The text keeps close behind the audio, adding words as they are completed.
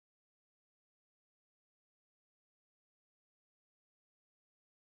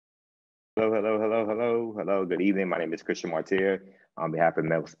Hello. Good evening. My name is Christian Martir on behalf of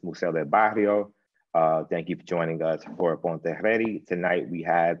Museo del Barrio. Thank you for joining us for Ponte Ready. Tonight we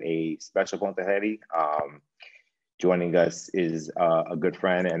have a special Ponte Ready. Joining us is a good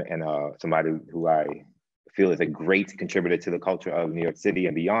friend and somebody who I feel is a great contributor to the culture of New York City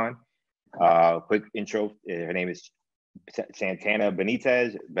and beyond. Quick intro, her name is Santana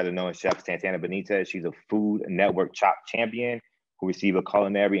Benítez, better known as Chef Santana Benítez. She's a Food Network Chop champion who received a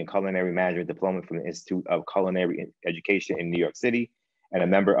culinary and culinary management diploma from the Institute of Culinary Education in New York City, and a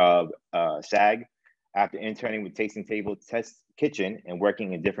member of SAG. After interning with Tasting Table Test Kitchen and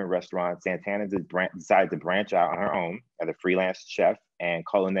working in different restaurants, Santana decided to branch out on her own as a freelance chef and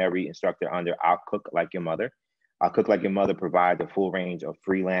culinary instructor under I'll Cook Like Your Mother. I'll Cook Like Your Mother provides a full range of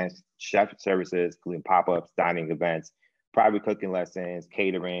freelance chef services, including pop-ups, dining events, private cooking lessons,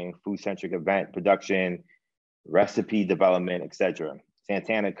 catering, food-centric event production, recipe development, etc.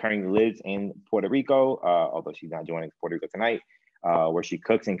 Santana currently lives in Puerto Rico, although she's not joining Puerto Rico tonight, where she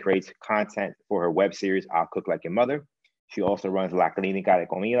cooks and creates content for her web series, I'll Cook Like Your Mother. She also runs La Clínica de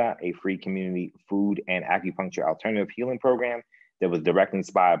Comida, a free community food and acupuncture alternative healing program that was directly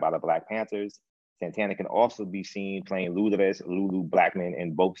inspired by the Black Panthers. Santana can also be seen playing Lourdes Lulu Blackman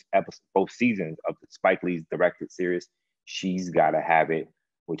in both seasons of the Spike Lee's directed series, She's Gotta Have It,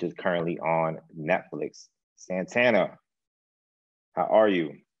 which is currently on Netflix. Santana, how are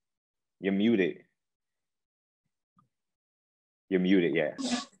you? You're muted. You're muted, yeah.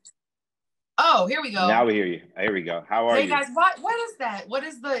 Oh, here we go. Now we hear you. Here we go. How are you? Hey guys, what is that? What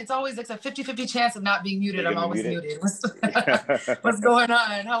is it's always like a 50-50 chance of not being muted. I'm always muted. What's going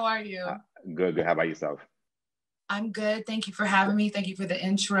on? How are you? Good. How about yourself? I'm good. Thank you for having me. Thank you for the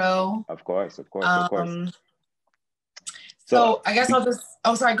intro. Of course. So I guess I'll just,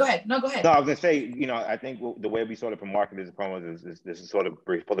 sorry, go ahead. No, go ahead. No, I was gonna say, I think the way we sort of market this promos is this is sort of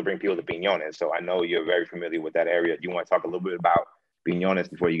supposed to bring people to Piñones. So I know you're very familiar with that area. Do you want to talk a little bit about Piñones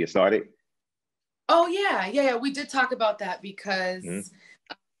before you get started? Oh yeah. We did talk about that because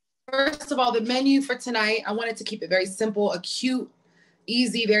first of all, the menu for tonight, I wanted to keep it very simple, a cute,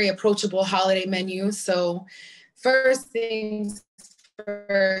 easy, very approachable holiday menu. So first things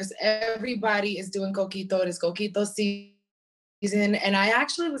first, everybody is doing coquito. It is coquito season. And I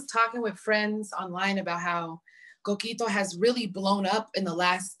actually was talking with friends online about how coquito has really blown up in the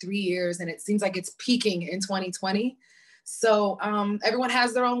last 3 years, and it seems like it's peaking in 2020. So everyone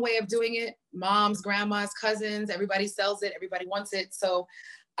has their own way of doing it. Moms, grandmas, cousins, everybody sells it. Everybody wants it. So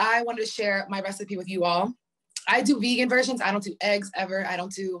I wanted to share my recipe with you all. I do vegan versions. I don't do eggs ever. I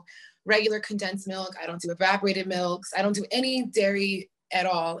don't do regular condensed milk. I don't do evaporated milks. I don't do any dairy at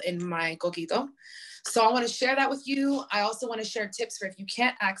all in my coquito. So I want to share that with you. I also want to share tips for if you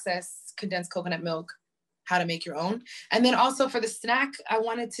can't access condensed coconut milk, how to make your own. And then also for the snack, I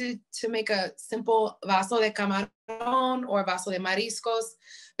wanted to make a simple vaso de camaron or vaso de mariscos.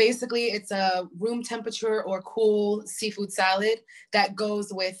 Basically, it's a room temperature or cool seafood salad that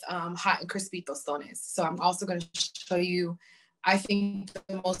goes with hot and crispy tostones. So I'm also going to show you, I think,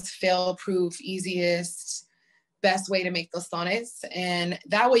 the most fail-proof, easiest, best way to make tostones. And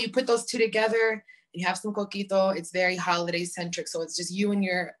that way you put those two together, you have some coquito. It's very holiday centric. So it's just you and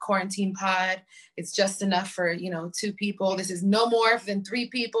your quarantine pod. It's just enough for, 2 people. This is no more than 3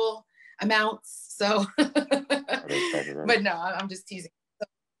 people amounts. So, but no, I'm just teasing. So,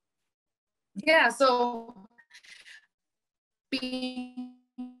 yeah. So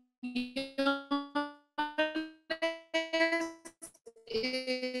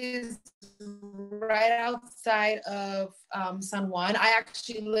is right outside of San Juan. I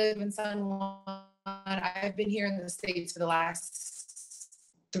actually live in San Juan. I've been here in the States for the last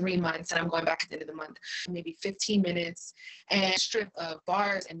 3 months, and I'm going back at the end of the month, maybe 15 minutes, and strip of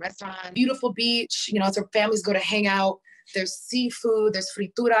bars and restaurants, beautiful beach, it's where families go to hang out. There's seafood, there's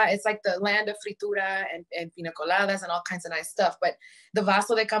fritura. It's like the land of fritura and pina coladas and all kinds of nice stuff. But the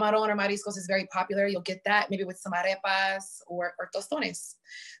vaso de camaron or mariscos is very popular. You'll get that maybe with some arepas or tostones.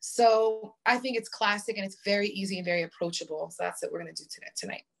 So I think it's classic and it's very easy and very approachable. So that's what we're going to do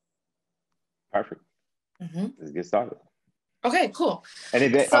tonight. Perfect. Let's get started. Okay, cool.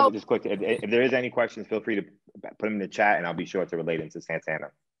 And just quick, if there is any questions, feel free to put them in the chat and I'll be sure to relate them to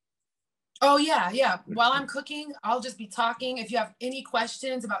Santana. Oh, yeah. While I'm cooking, I'll just be talking. If you have any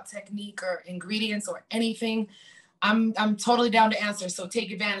questions about technique or ingredients or anything, I'm totally down to answer. So take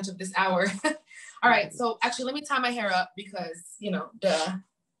advantage of this hour. All right. So actually, let me tie my hair up because,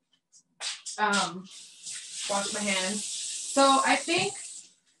 wash my hands. So I think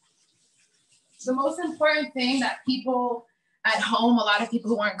the most important thing that people at home, a lot of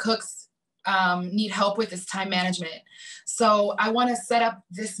people who aren't cooks, need help with is time management. So I want to set up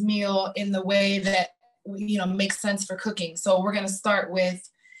this meal in the way that, you know, makes sense for cooking. So we're going to start with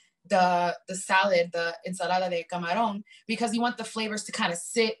the salad, the ensalada de camarón, because you want the flavors to kind of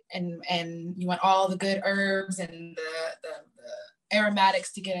sit, and you want all the good herbs and the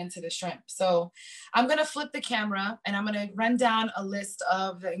aromatics to get into the shrimp. So I'm going to flip the camera and I'm going to run down a list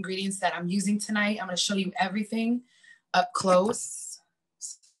of the ingredients that I'm using tonight. I'm going to show you everything up close.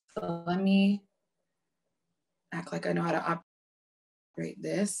 So let me act like I know how to operate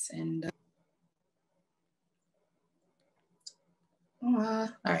this. And all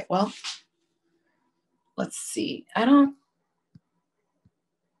right, well, let's see. Can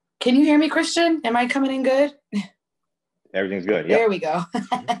you hear me, Christian? Am I coming in good? Everything's good. Yep. There we go.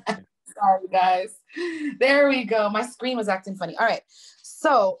 Sorry, guys. There we go. My screen was acting funny. All right.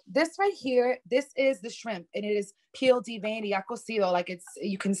 So this right here, this is the shrimp, and it is peeled, deveined, ya cocido. Like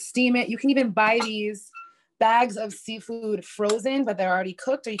you can steam it. You can even buy these bags of seafood frozen, but they're already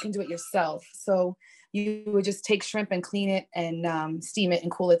cooked, or you can do it yourself. So you would just take shrimp and clean it and steam it and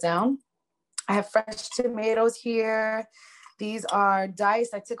cool it down. I have fresh tomatoes here. These are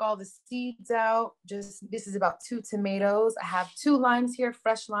diced. I took all the seeds out. This is about 2 tomatoes. I have 2 limes here,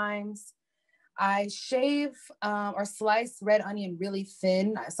 fresh limes. I shave or slice red onion really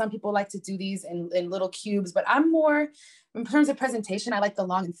thin. Some people like to do these in little cubes, but I'm more, in terms of presentation, I like the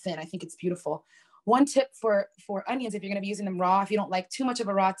long and thin. I think it's beautiful. One tip for onions, if you're gonna be using them raw, if you don't like too much of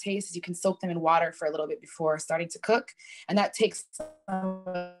a raw taste, is you can soak them in water for a little bit before starting to cook. And that takes some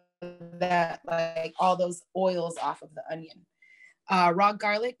of that, like all those oils off of the onion. Raw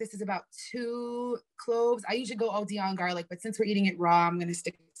garlic, this is about 2 cloves. I usually go OD on garlic, but since we're eating it raw, I'm gonna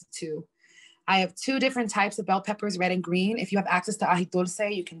stick to 2. I have 2 different types of bell peppers, red and green. If you have access to ají dulce,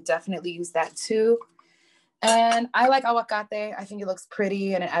 you can definitely use that too. And I like aguacate. I think it looks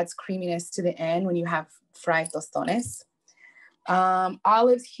pretty and it adds creaminess to the end when you have fried tostones.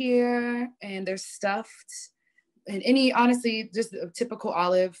 Olives here, and they're stuffed. And honestly, just a typical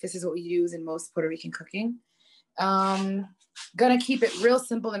olive. This is what we use in most Puerto Rican cooking. Gonna keep it real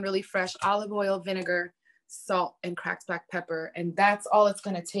simple and really fresh. Olive oil, vinegar, salt, and cracked black pepper. And that's all it's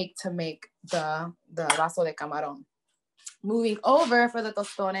gonna take to make the vaso de camarón. Moving over for the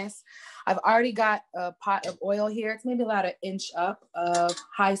tostones, I've already got a pot of oil here. It's maybe about 1 inch up of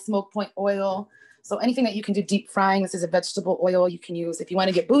high smoke point oil. So anything that you can do deep frying, this is a vegetable oil you can use. If you want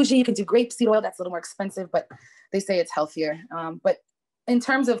to get bougie, you can do grapeseed oil. That's a little more expensive, but they say it's healthier. But in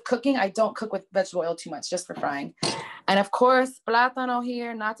terms of cooking, I don't cook with vegetable oil too much, just for frying. And of course, plátano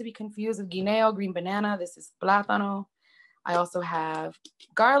here, not to be confused with guineo, green banana. This is plátano. I also have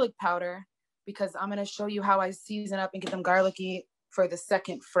garlic powder, because I'm gonna show you how I season up and get them garlicky for the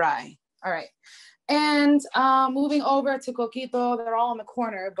second fry. All right. And moving over to coquito, they're all in the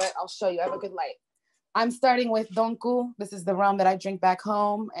corner, but I'll show you, I have a good light. I'm starting with Donku. This is the rum that I drink back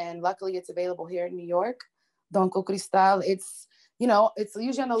home, and luckily it's available here in New York. Donku Cristal. It's, you know, it's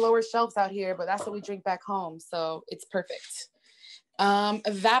usually on the lower shelves out here, but that's what we drink back home, so it's perfect.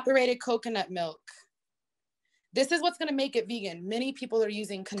 Evaporated coconut milk. This is what's gonna make it vegan. Many people are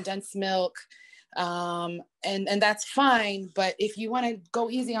using condensed milk, and that's fine, but if you wanna go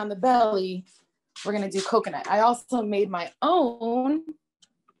easy on the belly, we're gonna do coconut. I also made my own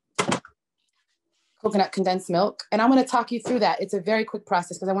coconut condensed milk, and I'm gonna talk you through that. It's a very quick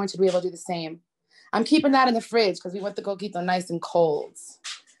process because I want you to be able to do the same. I'm keeping that in the fridge because we want the coquito nice and cold.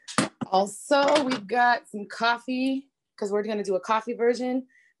 Also, we've got some coffee because we're gonna do a coffee version.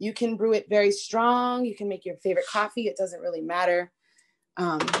 You can brew it very strong. You can make your favorite coffee. It doesn't really matter.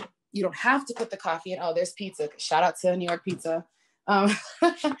 You don't have to put the coffee in. Oh, there's pizza. Shout out to New York Pizza. All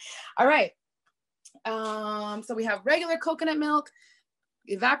right. So we have regular coconut milk,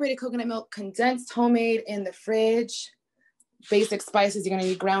 evaporated coconut milk, condensed homemade in the fridge. Basic spices, you're gonna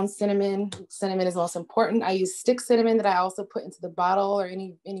need ground cinnamon. Cinnamon is most important. I use stick cinnamon that I also put into the bottle or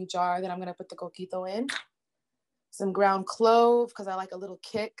any jar that I'm gonna put the coquito in. Some ground clove, because I like a little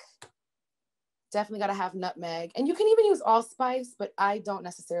kick. Definitely gotta have nutmeg. And you can even use allspice, but I don't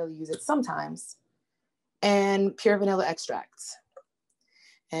necessarily use it sometimes. And pure vanilla extract.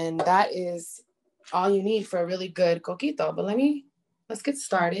 And that is all you need for a really good coquito. But let's get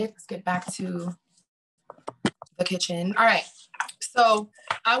started. Let's get back to the kitchen. All right, so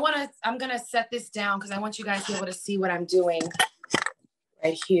I'm gonna set this down because I want you guys to be able to see what I'm doing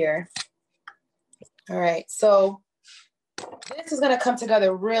right here. All right, so this is gonna come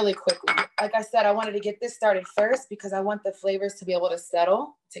together really quickly. Like I said, I wanted to get this started first because I want the flavors to be able to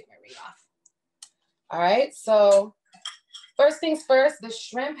settle. Take my ring off. All right, so first things first, the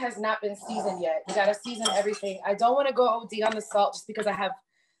shrimp has not been seasoned yet. You gotta season everything. I don't wanna go OD on the salt just because I have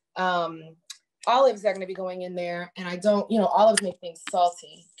Olives are gonna be going in there, and I don't, olives make things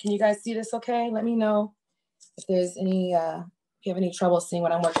salty. Can you guys see this okay? Let me know if there's any, if you have any trouble seeing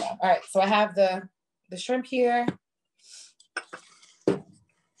what I'm working on. All right, so I have the shrimp here. All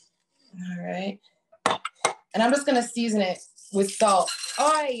right. And I'm just gonna season it with salt.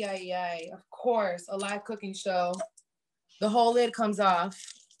 Ay, ay, ay, of course, a live cooking show. The whole lid comes off.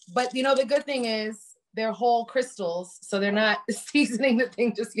 But the good thing is they're whole crystals, so they're not seasoning the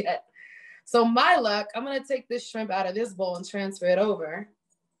thing just yet. So my luck, I'm gonna take this shrimp out of this bowl and transfer it over.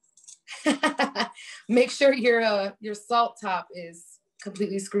 Make sure your salt top is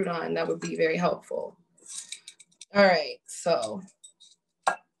completely screwed on. That would be very helpful. All right, so.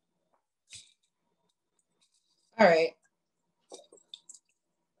 All right.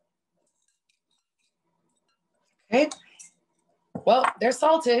 Okay. Well, they're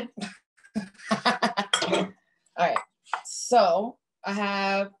salted. All right. So I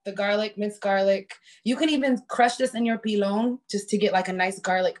have the garlic, minced garlic. You can even crush this in your pilon just to get like a nice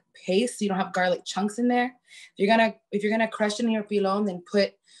garlic paste, so you don't have garlic chunks in there. If you're gonna crush it in your pilon, then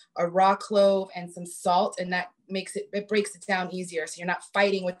put a raw clove and some salt, and that it breaks it down easier, so you're not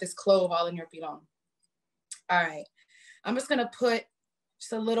fighting with this clove all in your pilon. All right, I'm just gonna put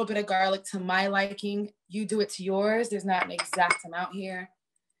just a little bit of garlic to my liking. You do it to yours. There's not an exact amount here.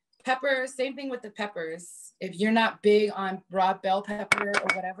 Pepper, same thing with the peppers. If you're not big on raw bell pepper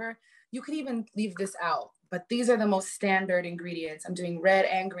or whatever, you can even leave this out. But these are the most standard ingredients. I'm doing red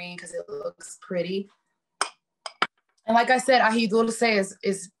and green because it looks pretty. And like I said, ají dulce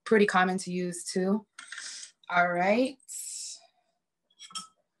is pretty common to use too. All right.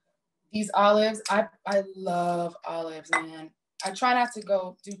 These olives, I love olives, man. I try not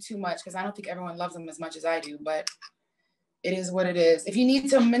to do too much because I don't think everyone loves them as much as I do, but it is what it is. If you need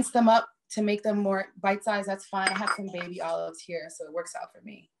to mince them up to make them more bite-sized, that's fine. I have some baby olives here, so it works out for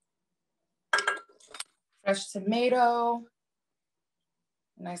me. Fresh tomato,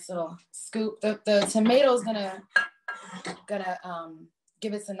 nice little scoop. The tomato is gonna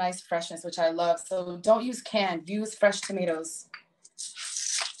give it some nice freshness, which I love. So don't use canned, use fresh tomatoes.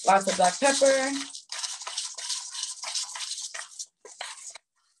 Lots of black pepper.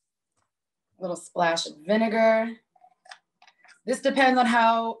 A little splash of vinegar. This depends on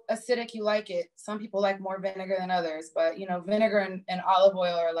how acidic you like it. Some people like more vinegar than others, but vinegar and olive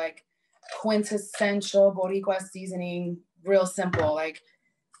oil are like quintessential Boricua seasoning, real simple. Like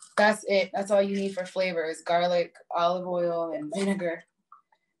that's it. That's all you need for flavor is garlic, olive oil, and vinegar.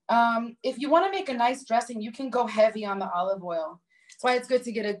 If you want to make a nice dressing, you can go heavy on the olive oil. That's why it's good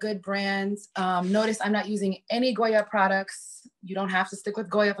to get a good brand. Notice I'm not using any Goya products. You don't have to stick with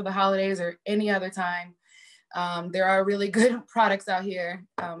Goya for the holidays or any other time. There are really good products out here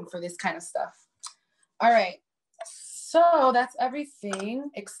for this kind of stuff. All right, so that's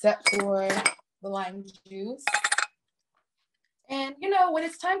everything except for the lime juice. And when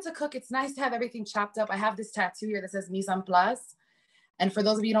it's time to cook, it's nice to have everything chopped up. I have this tattoo here that says mise en place. And for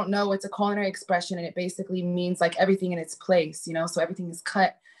those of you who don't know, it's a culinary expression, and it basically means like everything in its place, so everything is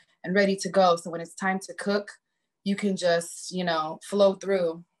cut and ready to go. So when it's time to cook, you can just, flow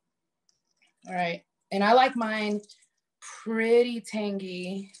through. All right. And I like mine pretty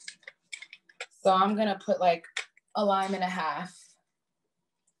tangy. So I'm going to put like a lime and a half.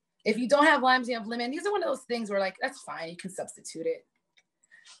 If you don't have limes, you have lemon. These are one of those things where like, that's fine. You can substitute it.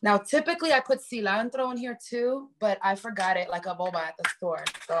 Now, typically I put cilantro in here too, but I forgot it like a boba at the store.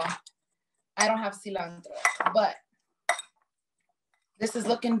 So I don't have cilantro, but this is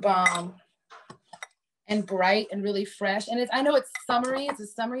looking bomb and bright and really fresh. And I know it's summery. It's a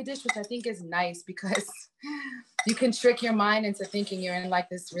summery dish, which I think is nice because you can trick your mind into thinking you're in like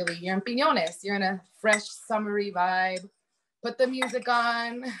this you're in Piñones. You're in a fresh, summery vibe. Put the music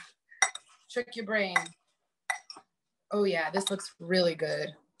on, trick your brain. Oh yeah, this looks really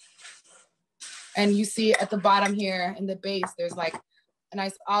good. And you see at the bottom here in the base, there's like a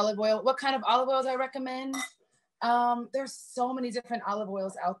nice olive oil. What kind of olive oils I recommend? There's so many different olive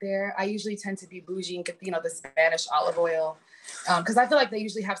oils out there. I usually tend to be bougie and get, the Spanish olive oil. Because I feel like they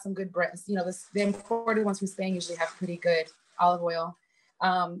usually have some good brands. The imported ones from Spain usually have pretty good olive oil.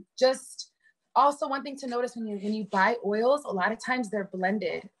 Just also one thing to notice when you buy oils, a lot of times they're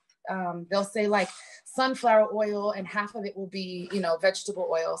blended. They'll say like sunflower oil and half of it will be, vegetable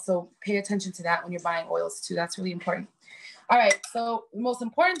oil. So pay attention to that when you're buying oils too. That's really important. All right, so the most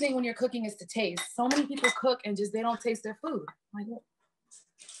important thing when you're cooking is to taste. So many people cook and just, they don't taste their food. Like,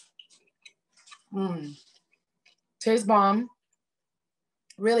 tastes bomb.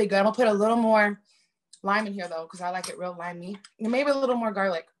 Really good. I'm gonna put a little more lime in here though, because I like it real limey. And maybe a little more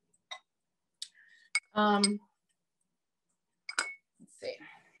garlic. Let's see.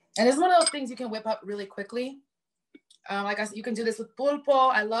 And it's one of those things you can whip up really quickly. Like I said, you can do this with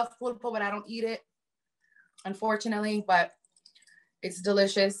pulpo. I love pulpo, but I don't eat it, unfortunately, but it's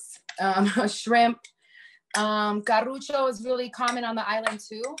delicious. Shrimp. Carrucho is really common on the island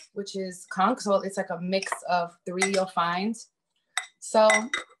too, which is conch. So it's like a mix of 3 you'll find. So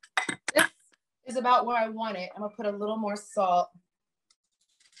this is about where I want it. I'm gonna put a little more salt.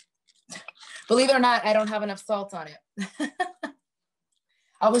 Believe it or not, I don't have enough salt on it.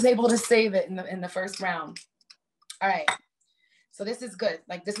 I was able to save it in the first round. All right, so this is good.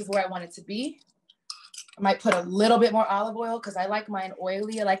 Like this is where I want it to be. I might put a little bit more olive oil because I like mine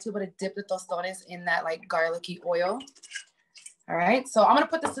oily. I like to be able to dip the tostones in that like garlicky oil. All right, so I'm gonna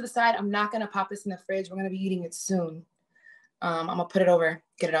put this to the side. I'm not gonna pop this in the fridge. We're gonna be eating it soon. I'm gonna put it over,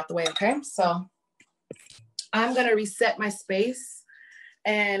 get it out the way, okay? So I'm gonna reset my space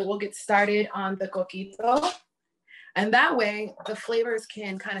and we'll get started on the coquito. And that way the flavors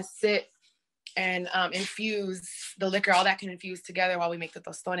can kind of sit and infuse the liquor, all that can infuse together while we make the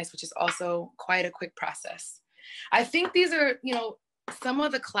tostones, which is also quite a quick process. I think these are, you know, some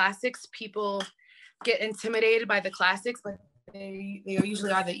of the classics. People get intimidated by the classics, but they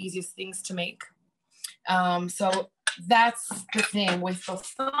usually are the easiest things to make. So that's the thing with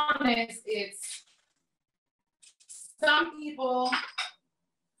tostones. It's some people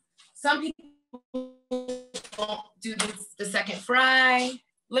don't do the second fry.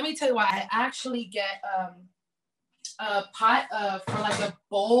 Let me tell you why. I actually get a pot for like a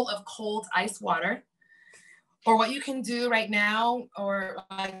bowl of cold ice water. Or what you can do right now, or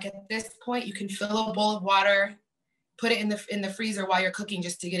like at this point, you can fill a bowl of water, put it in the freezer while you're cooking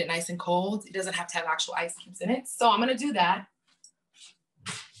just to get it nice and cold. It doesn't have to have actual ice cubes in it. So I'm gonna do that.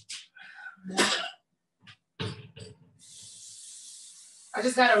 I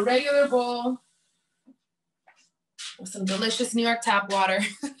just got a regular bowl with some delicious New York tap water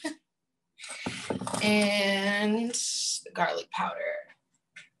and the garlic powder.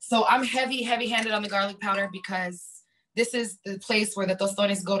 So I'm heavy-handed on the garlic powder because this is the place where the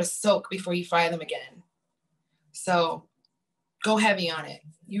tostones go to soak before you fry them again. So go heavy on it.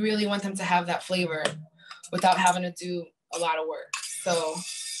 You really want them to have that flavor without having to do a lot of work. So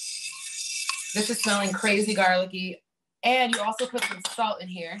this is smelling crazy garlicky. And you also put some salt in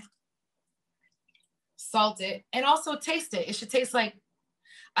here. Salt it and also taste it. It should taste like,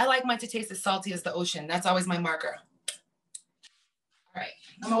 I like mine to taste as salty as the ocean. That's always my marker. All right,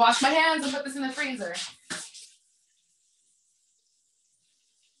 I'm gonna wash my hands and put this in the freezer.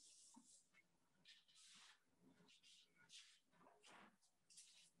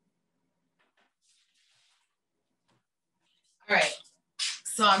 All right,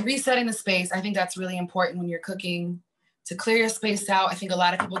 so I'm resetting the space. I think that's really important when you're cooking, to clear your space out. I think a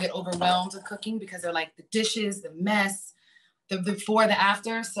lot of people get overwhelmed with cooking because they're like the dishes, the mess, the before, the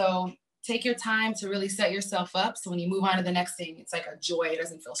after. So take your time to really set yourself up. So when you move on to the next thing, it's like a joy. It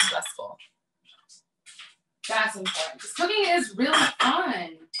doesn't feel stressful. That's important because cooking is really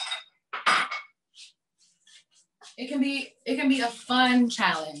fun. It can be a fun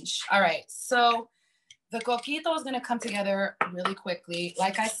challenge. All right, so the coquito is gonna come together really quickly.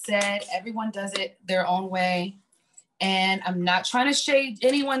 Like I said, everyone does it their own way. And I'm not trying to shade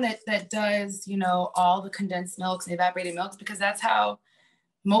anyone that does, you know, all the condensed milks and evaporated milks, because that's how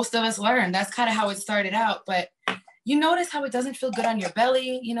most of us learn. That's kind of how it started out. But you notice how it doesn't feel good on your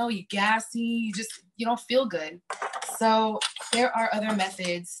belly. You know, you're gassy, you don't feel good. So there are other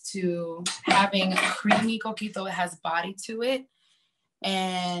methods to having a creamy coquito that has body to it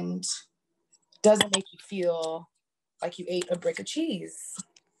and doesn't make you feel like you ate a brick of cheese.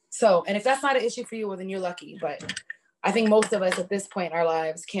 So, and if that's not an issue for you, well, then you're lucky. But I think most of us at this point in our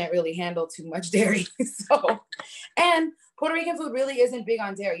lives can't really handle too much dairy. So, and Puerto Rican food really isn't big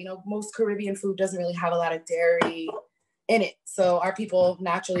on dairy. You know, most Caribbean food doesn't really have a lot of dairy in it. So our people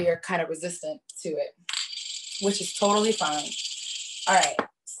naturally are kind of resistant to it, which is totally fine. All right,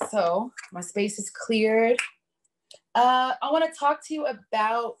 so my space is cleared. I want to talk to you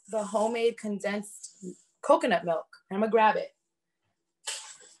about the homemade condensed coconut milk. I'm gonna grab it.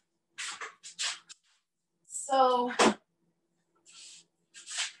 So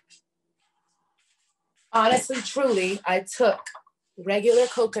honestly, truly, I took regular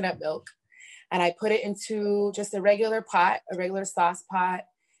coconut milk and I put it into just a regular pot, a regular sauce pot.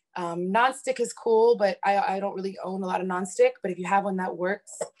 Non-stick is cool, but I don't really own a lot of non-stick, but if you have one, that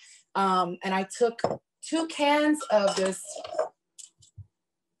works. And I took 2 cans of this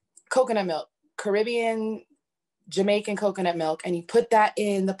coconut milk, Caribbean Jamaican coconut milk, and you put that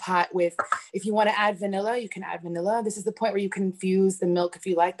in the pot with, if you want to add vanilla, you can add vanilla. This is the point where you can infuse the milk if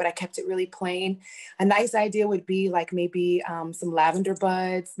you like, but I kept it really plain. A nice idea would be like maybe some lavender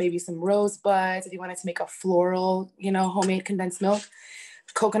buds, maybe some rose buds, if you wanted to make a floral, you know, homemade condensed milk,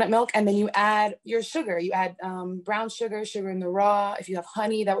 coconut milk. And then you add your sugar. You add brown sugar, sugar in the raw. If you have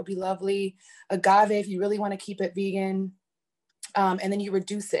honey, that would be lovely. Agave, if you really want to keep it vegan. And then you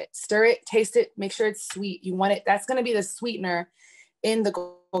reduce it, stir it, taste it, make sure it's sweet. You want it, that's going to be the sweetener in the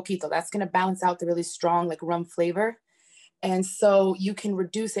coquito. That's going to balance out the really strong like rum flavor. And so you can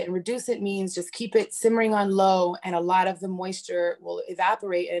reduce it, and reduce it means just keep it simmering on low, and a lot of the moisture will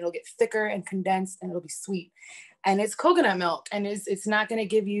evaporate and it'll get thicker and condensed and it'll be sweet. And it's coconut milk, and it's not going to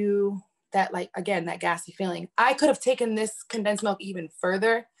give you that, like, again, that gassy feeling. I could have taken this condensed milk even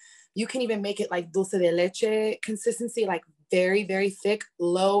further. You can even make it like dulce de leche consistency, like very, very thick,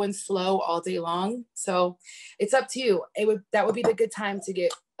 low and slow all day long. So it's up to you. That would be the good time to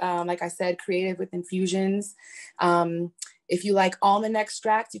get, like I said, creative with infusions. If you like almond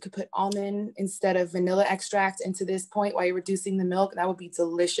extract, you could put almond instead of vanilla extract into this point while you're reducing the milk. That would be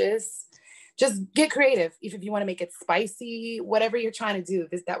delicious. Just get creative. If you want to make it spicy, whatever you're trying to do,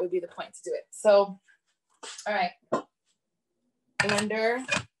 that would be the point to do it. So, all right. Blender.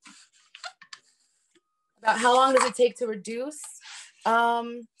 About how long does it take to reduce?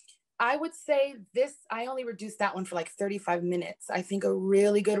 I would say I only reduced that one for like 35 minutes. I think a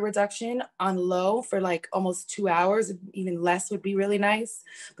really good reduction on low for like almost 2 hours, even less would be really nice.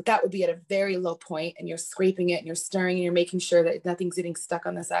 But that would be at a very low point, and you're scraping it and you're stirring and you're making sure that nothing's getting stuck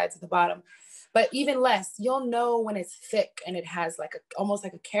on the sides of the bottom. But even less, you'll know when it's thick and it has like almost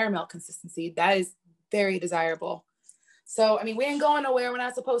like a caramel consistency. That is very desirable. So, I mean, we ain't going nowhere. We're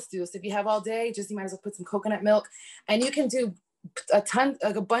not supposed to. So if you have all day, you might as well put some coconut milk, and you can do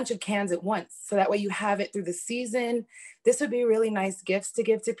a bunch of cans at once. So that way you have it through the season. This would be really nice gifts to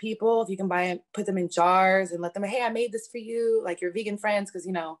give to people. If you can buy it, put them in jars and let them, hey, I made this for you, like your vegan friends. Cause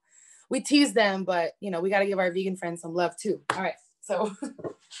you know, we tease them, but you know, we got to give our vegan friends some love too. All right. So,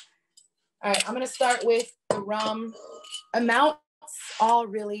 all right, I'm going to start with the rum. Amounts all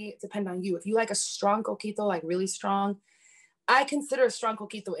really depend on you. If you like a strong coquito, like really strong, I consider a strong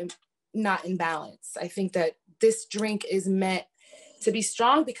coquito not in balance. I think that this drink is meant to be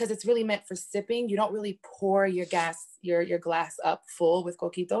strong because it's really meant for sipping. You don't really pour your glass up full with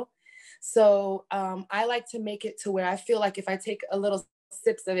coquito. So I like to make it to where I feel like if I take a little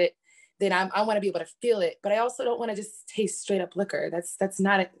sips of it, then I want to be able to feel it. But I also don't want to just taste straight up liquor. That's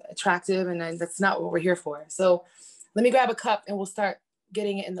not attractive, and that's not what we're here for. So let me grab a cup and we'll start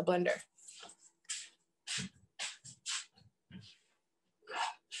getting it in the blender.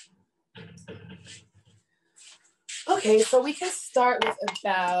 Okay, so we can start with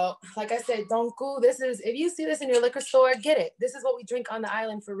about, like I said, donku. This is, if you see this in your liquor store, get it. This is what we drink on the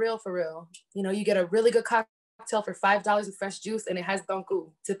island for real, for real. You know, you get a really good cocktail for $5 with fresh juice, and it has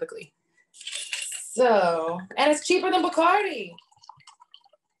donku, typically. So, and it's cheaper than Bacardi.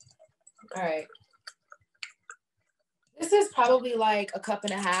 All right. This is probably like 1.5 cups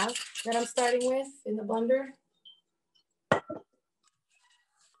that I'm starting with in the blender. All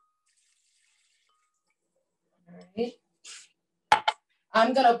right.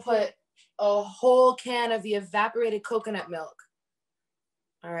 I'm gonna put a whole can of the evaporated coconut milk.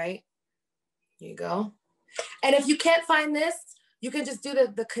 All right, here you go. And if you can't find this, you can just do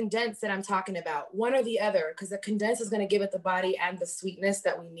the condensed that I'm talking about, one or the other, because the condensed is gonna give it the body and the sweetness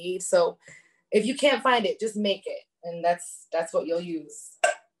that we need. So if you can't find it, just make it, and that's what you'll use.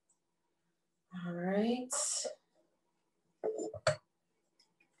 All right.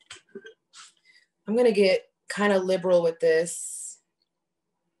 I'm gonna get kind of liberal with this.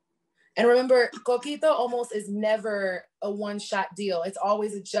 And remember, coquito almost is never a one-shot deal. It's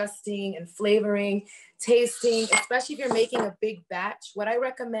always adjusting and flavoring, tasting, especially if you're making a big batch. What I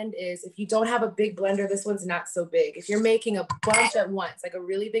recommend is if you don't have a big blender, this one's not so big. If you're making a bunch at once, like a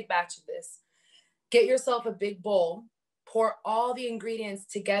really big batch of this, get yourself a big bowl, pour all the ingredients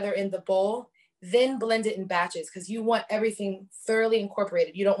together in the bowl, then blend it in batches because you want everything thoroughly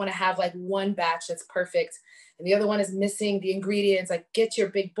incorporated. You don't want to have like one batch that's perfect and the other one is missing the ingredients. Like get your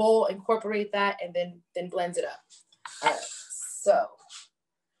big bowl, incorporate that, and then blend it up. All right, so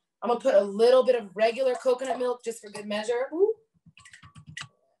I'm gonna put a little bit of regular coconut milk just for good measure. Ooh.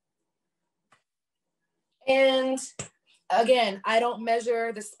 And again, I don't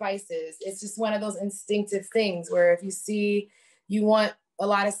measure the spices. It's just one of those instinctive things where if you see you want a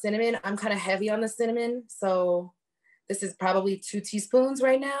lot of cinnamon, I'm kind of heavy on the cinnamon. So this is probably 2 teaspoons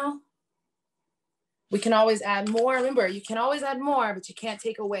right now. We can always add more. Remember, you can always add more, but you can't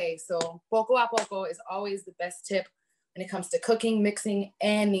take away. So poco a poco is always the best tip when it comes to cooking, mixing,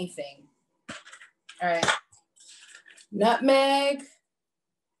 anything. All right. Nutmeg.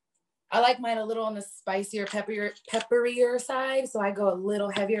 I like mine a little on the spicier, pepperier side. So I go a little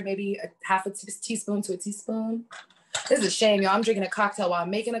heavier, maybe a half a teaspoon to a teaspoon. This is a shame, y'all. I'm drinking a cocktail while I'm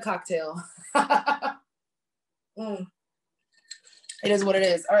making a cocktail. It is what it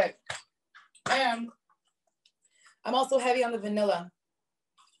is. All right. And I'm also heavy on the vanilla.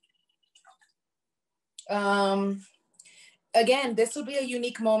 Again, this would be a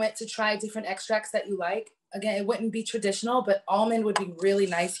unique moment to try different extracts that you like. Again, it wouldn't be traditional, but almond would be really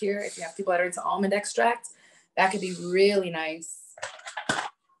nice here. If you have people that are into almond extract, that could be really nice.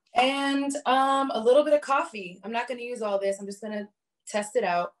 And a little bit of coffee. I'm not going to use all this. I'm just going to test it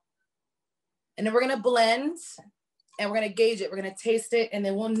out. And then we're going to blend and we're going to gauge it. We're going to taste it, and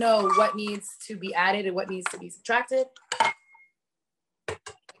then we'll know what needs to be added and what needs to be subtracted.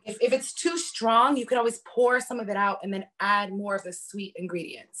 If it's too strong, you can always pour some of it out and then add more of the sweet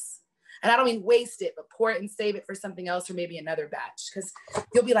ingredients. And I don't mean waste it, but pour it and save it for something else or maybe another batch, because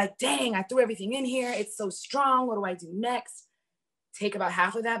you'll be like, dang, I threw everything in here. It's so strong. What do I do next? Take about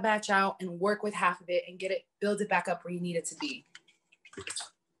half of that batch out and work with half of it and build it back up where you need it to be.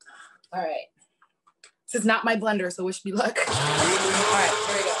 All right. This is not my blender, so wish me luck. All right,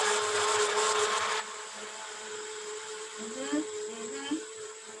 here we go.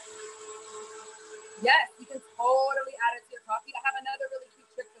 Yes, you can totally add it to your coffee. I have another really cute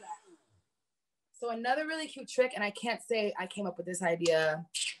trick for that. So another really cute trick, and I can't say I came up with this idea,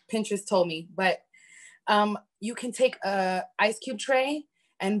 Pinterest told me, but you can take a ice cube tray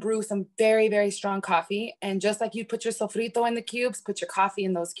and brew some very, very strong coffee. And just like you put your sofrito in the cubes, put your coffee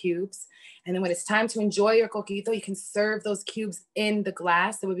in those cubes. And then when it's time to enjoy your coquito, you can serve those cubes in the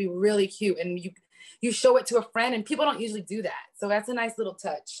glass. It would be really cute. And you show it to a friend, and people don't usually do that. So that's a nice little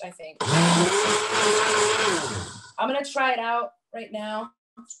touch, I think. I'm gonna try it out right now.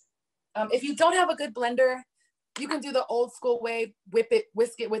 If you don't have a good blender, you can do the old school way,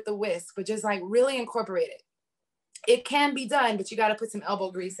 whisk it with the whisk, but just like really incorporate it. It can be done, but you got to put some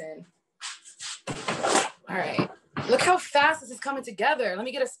elbow grease in. All right. Look how fast this is coming together. Let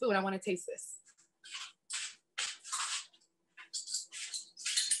me get a spoon. I want to taste this.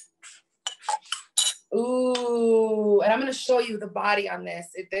 Ooh, and I'm going to show you the body on this.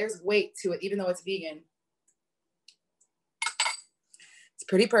 There's weight to it, even though it's vegan. It's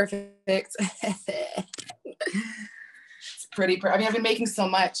pretty perfect. It's pretty, I mean, I've been making so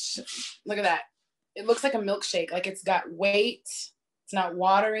much. Look at that. It looks like a milkshake. Like it's got weight. It's not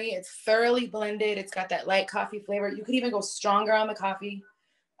watery. It's thoroughly blended. It's got that light coffee flavor. You could even go stronger on the coffee.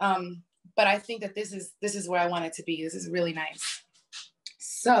 But I think that this is where I want it to be. This is really nice.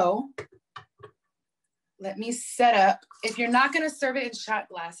 So let me set up. If you're not going to serve it in shot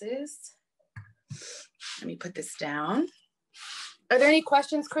glasses, let me put this down. Are there any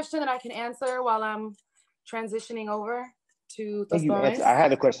questions, Christian, that I can answer while I'm transitioning over to tostones? I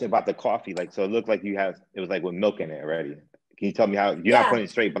had a question about the coffee. Like, so it looked like it was like with milk in it already. Can you tell me how you're not putting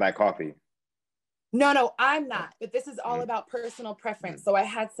straight black coffee? No, I'm not. But this is all about personal preference. So I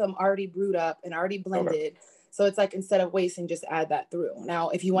had some already brewed up and already blended. Okay. So it's like, instead of wasting, just add that through. Now,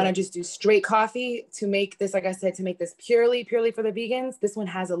 if you want to just do straight coffee to make this, like I said, to make this purely for the vegans, this one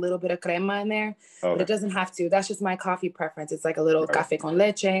has a little bit of crema in there, but it doesn't have to. That's just my coffee preference. It's like a little café con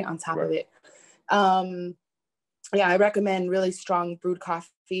leche on top of it. Yeah, I recommend really strong brewed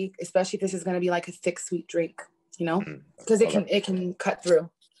coffee, especially if this is going to be like a thick, sweet drink, you know, because it can cut through.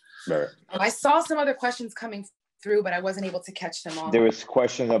 Right. I saw some other questions coming through, but I wasn't able to catch them all. There was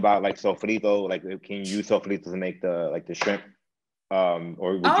questions about like sofrito, like can you use sofrito to make the shrimp?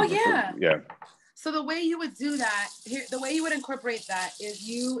 Yeah. So the way you would do that, the way you would incorporate that is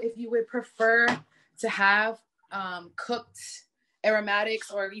if you would prefer to have cooked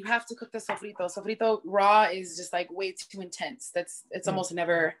aromatics, or you have to cook the sofrito. Sofrito raw is just like way too intense. It's almost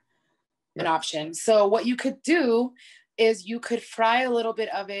never an option. So what you could do is you could fry a little bit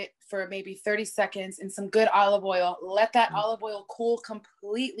of it for maybe 30 seconds in some good olive oil. Let that olive oil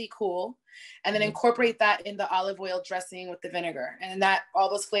completely cool, and then incorporate that in the olive oil dressing with the vinegar. And that all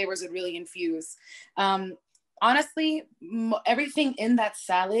those flavors would really infuse. Honestly, everything in that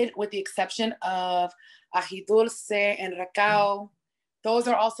salad, with the exception of ají dulce and recao, those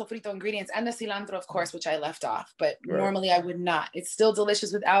are all sofrito ingredients, and the cilantro, of course, which I left off. But normally I would not. It's still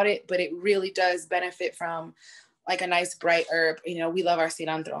delicious without it, but it really does benefit from like a nice bright herb. You know, we love our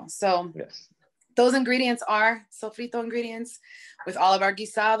cilantro. So Those ingredients are sofrito ingredients with all of our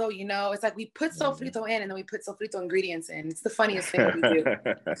guisado, you know, it's like we put sofrito in and then we put sofrito ingredients in. It's the funniest thing that we do.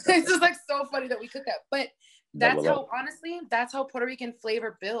 It's just like so funny that we cook that. But that's how, honestly, that's how Puerto Rican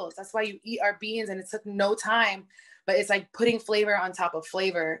flavor builds. That's why you eat our beans and it took no time, but it's like putting flavor on top of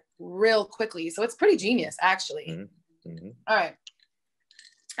flavor real quickly. So it's pretty genius, actually. All right.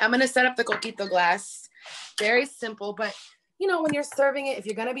 I'm going to set up the coquito glass. Very simple, but you know, when you're serving it, if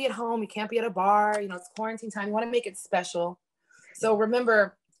you're going to be at home, you can't be at a bar, you know, it's quarantine time. You want to make it special. So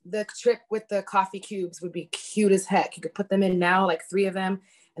remember, the trick with the coffee cubes would be cute as heck. You could put them in now, like 3 of them,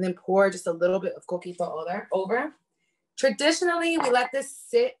 and then pour just a little bit of coquito over. Traditionally, we let this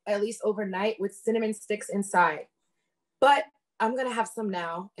sit at least overnight with cinnamon sticks inside. But I'm going to have some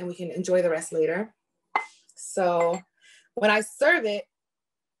now, and we can enjoy the rest later. So when I serve it,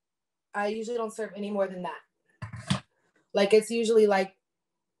 I usually don't serve any more than that. Like it's usually like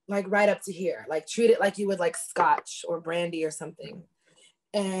right up to here. Like treat it like you would like scotch or brandy or something.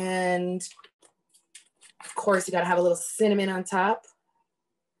 And of course you gotta have a little cinnamon on top.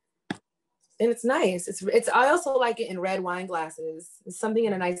 And it's nice. It's I also like it in red wine glasses. It's something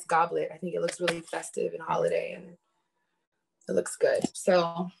in a nice goblet. I think it looks really festive and holiday and it looks good.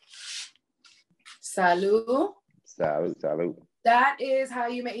 So salud. Salud. That is how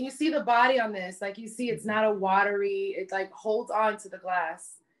you make, you see the body on this, like you see it's not a watery, it like holds on to the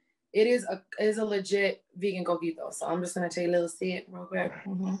glass. It is a legit vegan coquito. So I'm just gonna take a little sip real quick.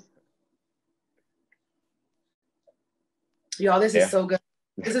 Y'all, this is so good.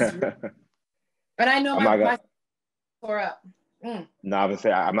 This is, and I know my pour up. No, I would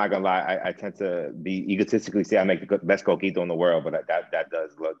say I'm not gonna lie. I tend to be egotistically say I make the best coquito in the world, but that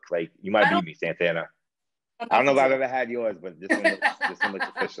does look like you might beat me, Santana. I don't know if I've ever had yours, but this one looks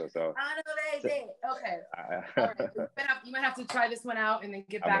official. So I know they did. Okay. All right. You might have to try this one out and then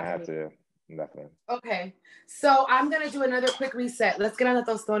get back to me. I'm gonna have to, definitely. Okay. So I'm gonna do another quick reset. Let's get on the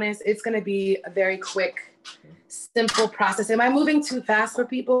tostones. It's gonna be a very quick, simple process. Am I moving too fast for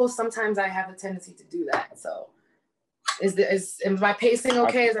people? Sometimes I have a tendency to do that. So is my pacing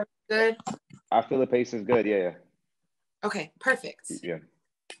okay? Is that good? I feel the pace is good. Yeah. Okay. Perfect. Yeah.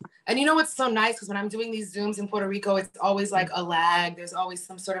 And you know what's so nice? Because when I'm doing these Zooms in Puerto Rico, it's always like a lag. There's always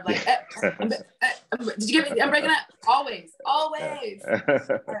some sort of like, did you get me? I'm breaking up. Always. All right.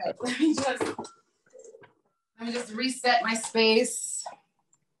 Let me just reset my space.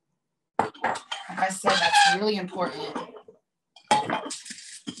 Like I said, that's really important.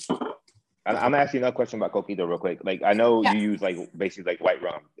 I'm asking another question about coquito real quick. Like I know you use like basically like white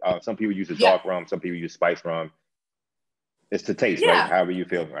rum. Some people use a dark rum. Some people use spice rum. It's to taste, right? However you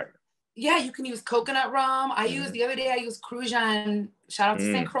feel, right? Yeah, you can use coconut rum. I used the other day. I used Crujan. Shout out to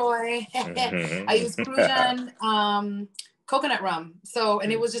St. Croix. I used Crujan coconut rum. So,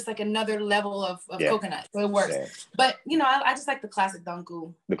 and it was just like another level of coconut. So it works. Yeah. But you know, I just like the classic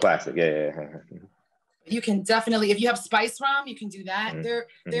Dunku. The classic, yeah. You can definitely, if you have spice rum, you can do that.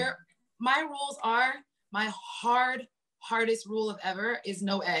 My rules are hardest rule of ever is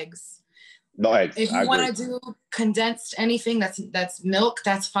no eggs. No eggs. If you want to do condensed anything that's milk,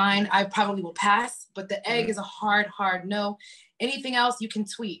 that's fine. I probably will pass, but the egg is a hard no. Anything else you can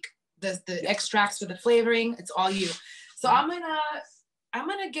tweak. The extracts for the flavoring, it's all you. So I'm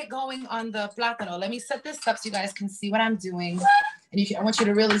gonna get going on the plátano. Let me set this up so you guys can see what I'm doing, and I want you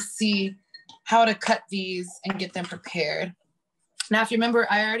to really see how to cut these and get them prepared. Now, if you remember,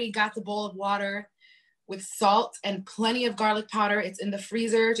 I already got the bowl of water with salt and plenty of garlic powder. It's in the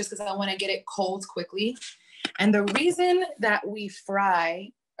freezer just because I want to get it cold quickly. And the reason that we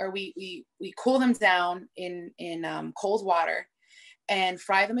fry or we cool them down in cold water and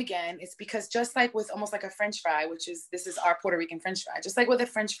fry them again is because just like with almost like a French fry, this is our Puerto Rican French fry, just like with a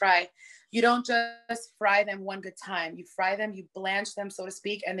French fry, you don't just fry them one good time. You fry them, you blanch them, so to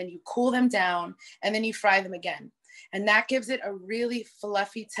speak, and then you cool them down and then you fry them again. And that gives it a really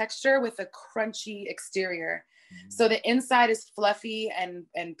fluffy texture with a crunchy exterior. So the inside is fluffy and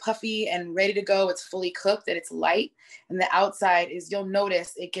puffy and ready to go. It's fully cooked and it's light. And the outside is, you'll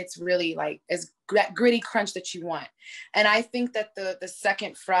notice it gets really like as gritty crunch that you want. And I think that the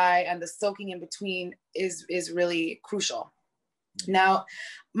second fry and the soaking in between is really crucial. Now,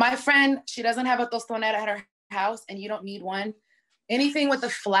 my friend, she doesn't have a tostonera at her house and you don't need one. Anything with a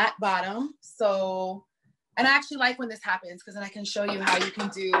flat bottom. So, and I actually like when this happens because then I can show you how you can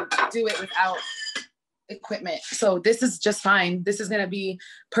do it without equipment. So this is just fine. This is going to be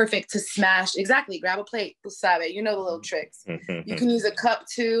perfect to smash. Exactly. Grab a plate. You know the little tricks. You can use a cup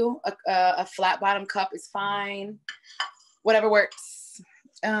too. A flat bottom cup is fine. Whatever works.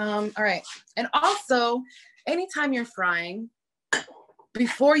 All right. And also, anytime you're frying,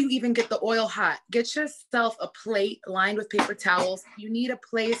 before you even get the oil hot, get yourself a plate lined with paper towels. You need a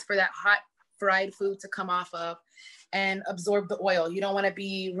place for that hot fried food to come off of and absorb the oil. You don't want to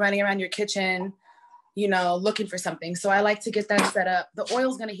be running around your kitchen, you know, looking for something. So I like to get that set up. The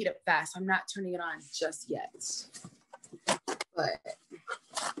oil's going to heat up fast. I'm not turning it on just yet. But,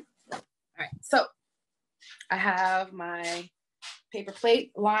 all right. So I have my paper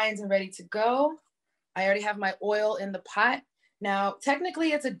plate lined and ready to go. I already have my oil in the pot. Now,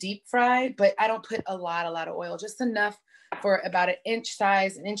 technically it's a deep fry, but I don't put a lot of oil, just enough for about an inch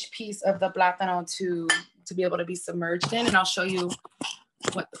piece of the plátano to be able to be submerged in. And I'll show you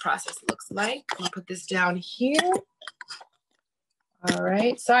what the process looks like. I'm gonna put this down here. All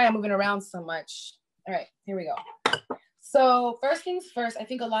right, sorry, I'm moving around so much. All right, here we go. So first things first, I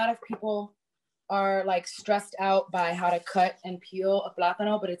think a lot of people are like stressed out by how to cut and peel a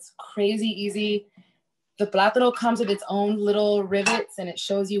plátano, but it's crazy easy. The plátano comes with its own little rivets and it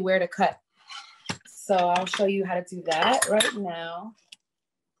shows you where to cut. So I'll show you how to do that right now.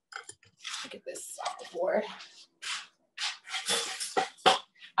 Get this off the board.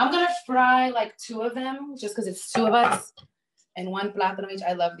 I'm gonna fry like 2 of them just because it's 2 of us and 1 plátano each.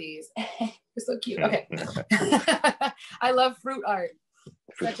 I love these. They're so cute. Okay. I love fruit art.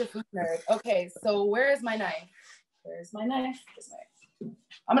 Such a food nerd. Okay, so where is my knife? Where's my knife? This knife.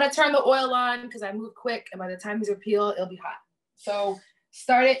 I'm gonna turn the oil on because I move quick, and by the time these are peeled, it'll be hot. So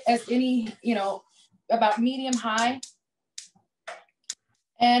start it as any, you know, about medium high.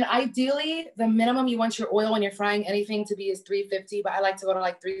 And ideally, the minimum you want your oil when you're frying anything to be is 350, but I like to go to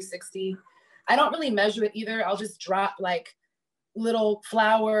like 360. I don't really measure it either. I'll just drop like little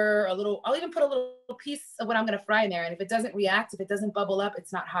flour, I'll even put a little piece of what I'm gonna fry in there. And if it doesn't react, if it doesn't bubble up,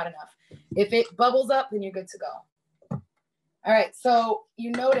 it's not hot enough. If it bubbles up, then you're good to go. All right, so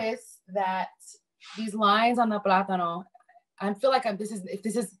you notice that these lines on the plátano, I feel like if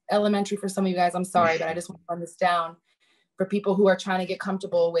this is elementary for some of you guys, I'm sorry, but I just want to run this down for people who are trying to get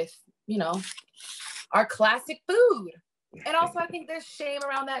comfortable with, you know, our classic food. And also I think there's shame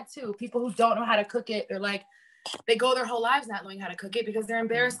around that too. People who don't know how to cook it, they're like, they go their whole lives not knowing how to cook it because they're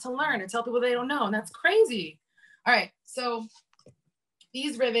embarrassed to learn and tell people they don't know. And that's crazy. All right, so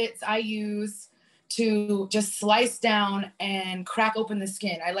these rivets I use to just slice down and crack open the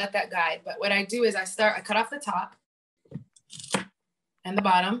skin. I let that guide. But what I do is I cut off the top and the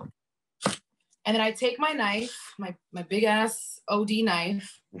bottom. And then I take my knife, my big ass OD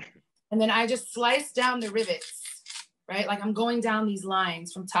knife, and then I just slice down the rivets, right? Like I'm going down these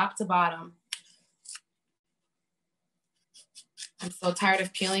lines from top to bottom. I'm so tired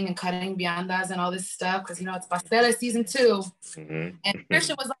of peeling and cutting viandas and all this stuff because, you know, it's pasteles season 2. Mm-hmm. And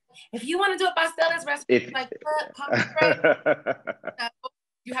Christian was like, if you want to do a pasteles recipe, like, come straight.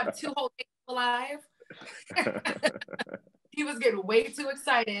 You have 2 whole days alive. He was getting way too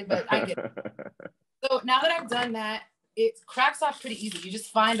excited, but I get it. So now that I've done that, it cracks off pretty easy. You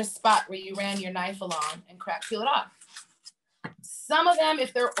just find a spot where you ran your knife along and peel it off. Some of them,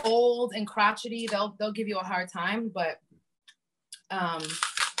 if they're old and crotchety, they'll give you a hard time, but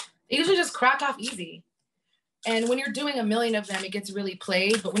they usually just crack off easy. And when you're doing a million of them, it gets really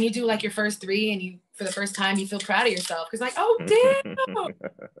played. But when you do like your first 3 and for the first time, you feel proud of yourself. Because like, oh, damn,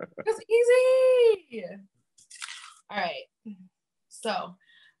 that's easy. All right. So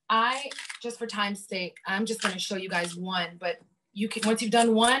just for time's sake, I'm just going to show you guys 1. But once you've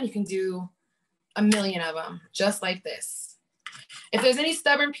done 1, you can do a million of them, just like this. If there's any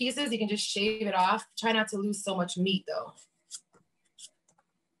stubborn pieces, you can just shave it off. Try not to lose so much meat, though.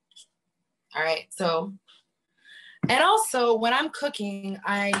 All right, so, and also when I'm cooking,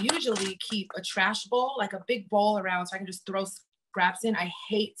 I usually keep a trash bowl, like a big bowl around so I can just throw scraps in. I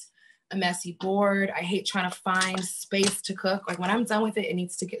hate a messy board. I hate trying to find space to cook. Like when I'm done with it, it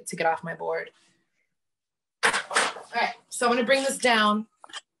needs to get off my board. All right, so I'm gonna bring this down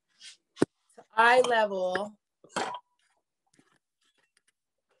to eye level.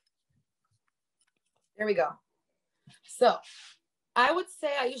 There we go. So I would say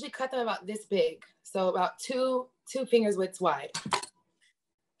I usually cut them about this big. So about two fingers widths wide.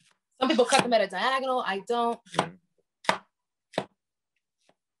 Some people cut them at a diagonal. I don't.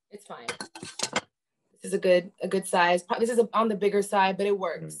 It's fine. This is a good size. This is on the bigger side, but it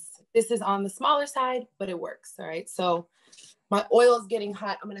works. This is on the smaller side, but it works. All right. So my oil is getting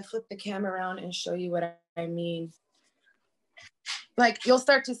hot. I'm going to flip the camera around and show you what I mean. Like you'll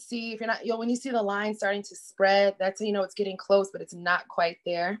start to see, when you see the line starting to spread, that's how you know it's getting close, but it's not quite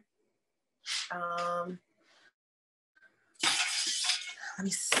there. Let me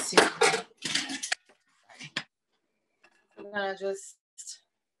see. I'm gonna just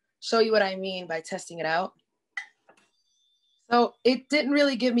show you what I mean by testing it out. So it didn't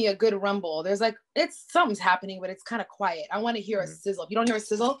really give me a good rumble. There's like, something's happening, but it's kind of quiet. I want to hear a sizzle. If you don't hear a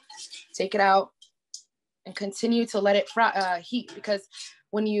sizzle, take it out and continue to let it heat, because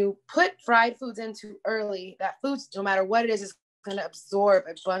when you put fried foods in too early, that food, no matter what it is going to absorb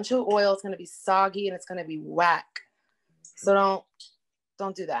a bunch of oil. It's going to be soggy and it's going to be whack. So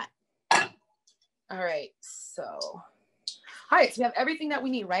don't do that. All right. So we have everything that we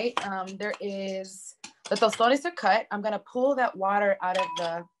need, right? There is, the tostones are cut. I'm going to pull that water out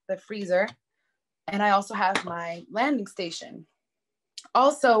of the freezer. And I also have my landing station.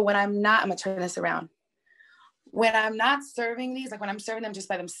 Also, when I'm going to turn this around. When I'm not serving these, like when I'm serving them just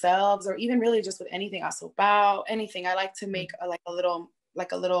by themselves, or even really just with anything, asopao, anything, I like to make a little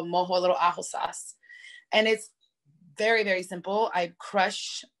mojo, a little ajo sauce. And it's very, very simple. I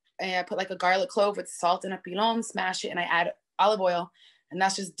crush and I put like a garlic clove with salt and a pilon, smash it, and I add olive oil, and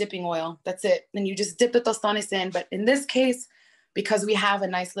that's just dipping oil. That's it. And you just dip the tostones in. But in this case, because we have a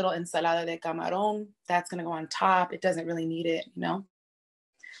nice little ensalada de camaron, that's going to go on top. It doesn't really need it, you know,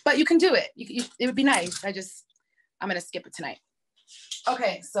 but you can do it. It would be nice. I'm going to skip it tonight.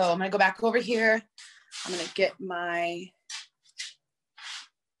 Okay, so I'm going to go back over here. I'm going to get my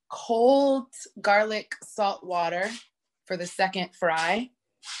cold garlic salt water for the second fry.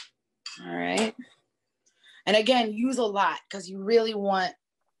 All right. And again, use a lot because you really want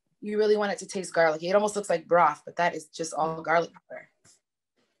it to taste garlicky. It almost looks like broth, but that is just all garlic powder.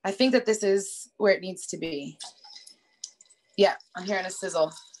 I think that this is where it needs to be. Yeah, I'm hearing a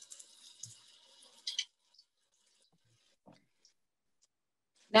sizzle.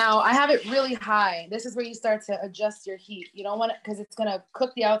 Now I have it really high. This is where you start to adjust your heat. You don't want it because it's gonna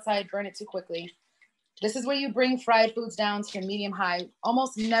cook the outside, burn it too quickly. This is where you bring fried foods down to medium high.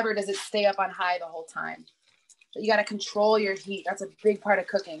 Almost never does it stay up on high the whole time. But you gotta control your heat. That's a big part of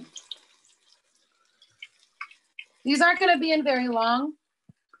cooking. These aren't gonna be in very long.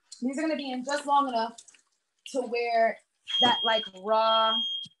 These are gonna be in just long enough to where that like raw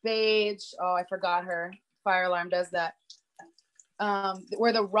beige, oh, I forgot her, fire alarm does that.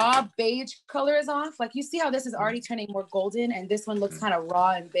 Where the raw beige color is off, like you see how this is already turning more golden and this one looks kind of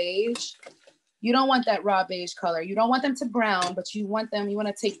raw and beige. You don't want that raw beige color. You don't want them to brown, but you want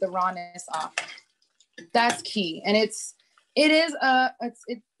to take the rawness off. That's key. And it's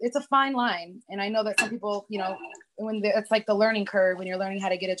a fine line. And I know that some people, you know, it's like the learning curve when you're learning how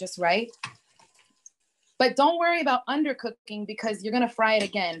to get it just right. But don't worry about undercooking because you're going to fry it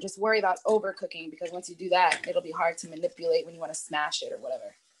again. Just worry about overcooking because once you do that, it'll be hard to manipulate when you want to smash it or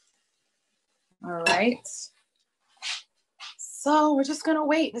whatever. All right. So we're just going to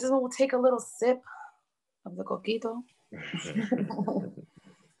wait. This is when we'll take a little sip of the coquito.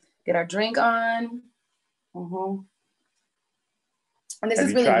 Get our drink on. And this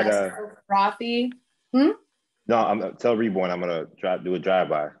is really nice, frothy. No, tell Reborn I'm going to do a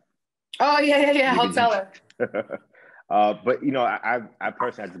drive-by. Oh, yeah. I'll tell her. But, you know, I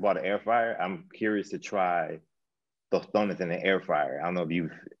personally just bought an air fryer. I'm curious to try tostones in an air fryer. I don't know if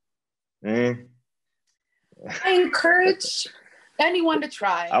you've... I encourage anyone to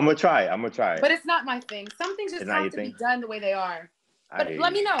try. I'm going to try it. But it's not my thing. Some things just have to be done the way they are. But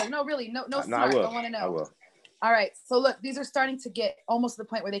let me know. No, really. No smart. I want to know. I will. All right. So look, these are starting to get almost to the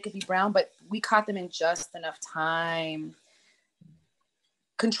point where they could be brown, but we caught them in just enough time.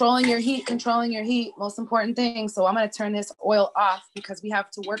 Controlling your heat, most important thing. So I'm going to turn this oil off because we have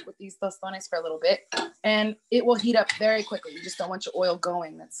to work with these tostones for a little bit and it will heat up very quickly. You just don't want your oil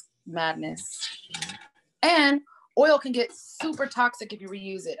going. That's madness. And oil can get super toxic if you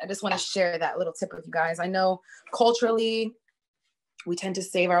reuse it. I just want to share that little tip with you guys. I know culturally, we tend to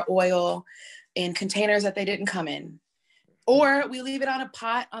save our oil in containers that they didn't come in. Or we leave it on a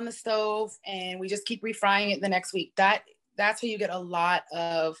pot on the stove and we just keep refrying it the next week. That's where you get a lot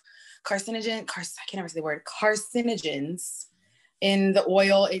of carcinogens in the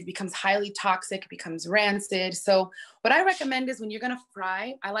oil. It becomes highly toxic, it becomes rancid. So what I recommend is when you're gonna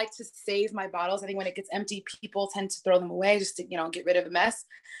fry, I like to save my bottles. I think when it gets empty, people tend to throw them away just to, get rid of the mess.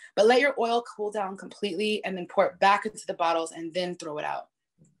 But let your oil cool down completely and then pour it back into the bottles and then throw it out.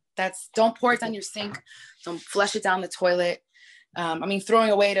 Don't pour it down your sink. Don't flush it down the toilet.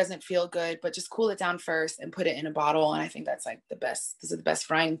 Throwing away doesn't feel good, but just cool it down first and put it in a bottle. And I think that's like the best. These are the best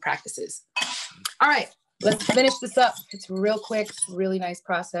frying practices. All right, let's finish this up. It's real quick, really nice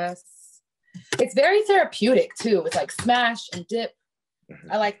process. It's very therapeutic too. It's like smash and dip.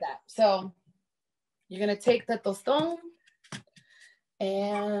 I like that. So you're going to take the tostón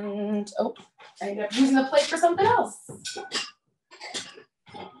and, I ended up using the plate for something else.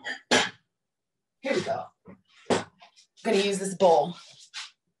 Here we go. I'm going to use this bowl.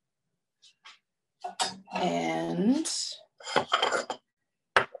 And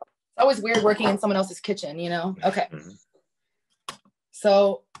always weird working in someone else's kitchen, you know? Okay.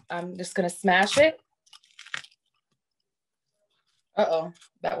 So I'm just gonna smash it. Uh-oh,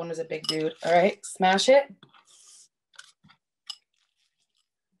 that one was a big dude. All right, smash it.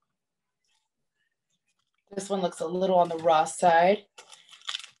 This one looks a little on the raw side.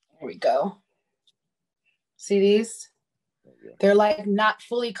 There we go. See these? They're like not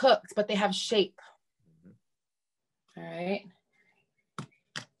fully cooked, but they have shape. All right.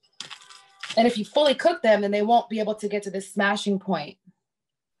 And if you fully cook them, then they won't be able to get to this smashing point.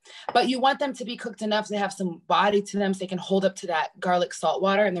 But you want them to be cooked enough so they have some body to them so they can hold up to that garlic salt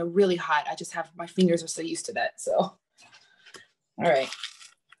water, and they're really hot. I just have, my fingers are so used to that, so. All right.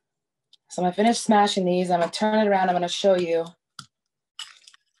 So I'm gonna finish smashing these. I'm gonna turn it around. I'm gonna show you.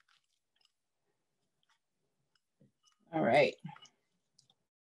 All right.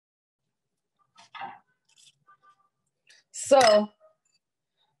 So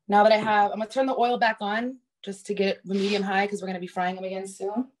now that I have, I'm gonna turn the oil back on just to get it medium high because we're gonna be frying them again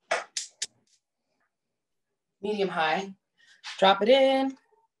soon. Medium high. Drop it in.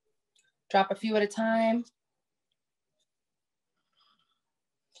 Drop a few at a time.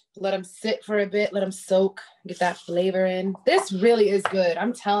 Let them sit for a bit. Let them soak. Get that flavor in. This really is good.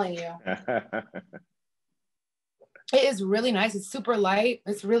 I'm telling you. It is really nice. It's super light.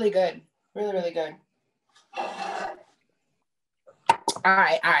 It's really good. Really, really good. All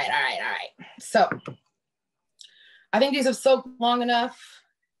right. So I think these have soaked long enough.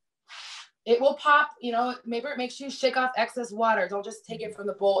 It will pop, you know, maybe it makes you shake off excess water. Don't just take it from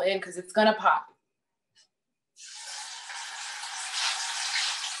the bowl in because it's gonna pop.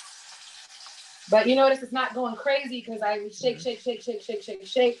 But you notice it's not going crazy because I shake, shake, shake, shake, shake, shake,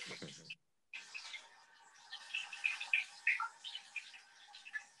 shake.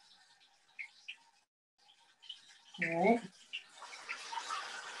 All right.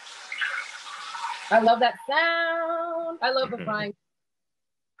 I love that sound. I love the frying.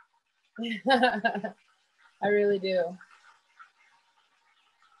 I really do.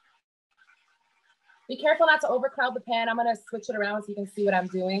 Be careful not to overcrowd the pan. I'm gonna switch it around so you can see what I'm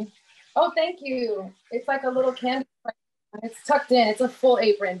doing. Oh, thank you. It's like a little candy. It's tucked in. It's a full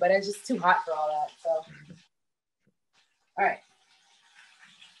apron, but it's just too hot for all that. So, all right.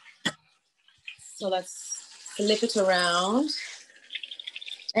 So let's flip it around.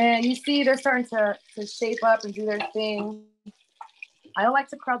 And you see they're starting to shape up and do their thing. I don't like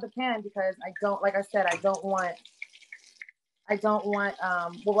to crowd the pan because I don't, like I said, I don't want,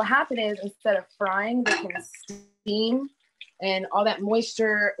 what will happen is instead of frying, they can steam and all that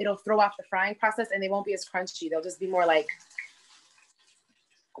moisture, it'll throw off the frying process and they won't be as crunchy. They'll just be more like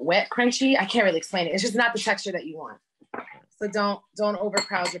wet, crunchy. I can't really explain it. It's just not the texture that you want. So don't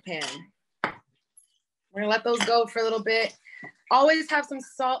overcrowd your pan. We're gonna let those go for a little bit. Always have some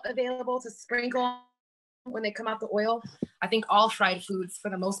salt available to sprinkle when they come out the oil. I think all fried foods, for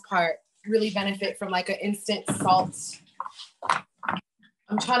the most part, really benefit from like an instant salt.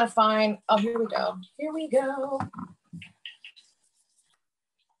 I'm trying to find, oh, here we go. Here we go.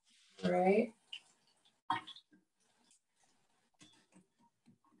 All right.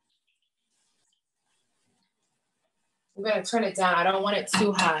 I'm gonna turn it down. I don't want it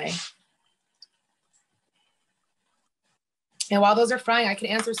too high. And while those are frying, I can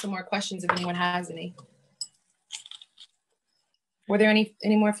answer some more questions if anyone has any. Were there any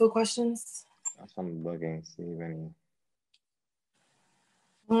more food questions? I'm looking, see if any.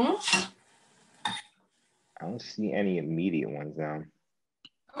 I don't see any immediate ones now.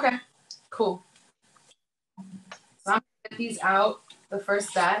 Okay, cool. So I'm gonna get these out, the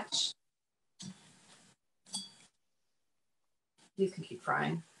first batch. These can keep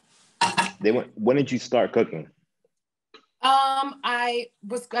frying. When did you start cooking?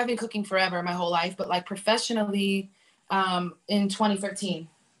 I've been cooking forever, my whole life, but like professionally, in 2013.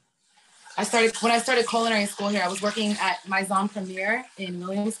 When I started culinary school here, I was working at Maison Premier in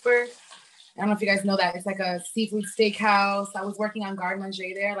Williamsburg. I don't know if you guys know that. It's like a seafood steakhouse. I was working on garde manger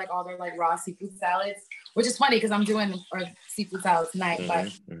there, like all their like raw seafood salads, which is funny because I'm doing seafood salads tonight.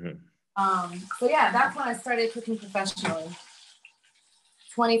 So yeah, that's when I started cooking professionally.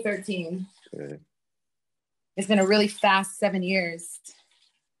 2013. Good. It's been a really fast 7 years.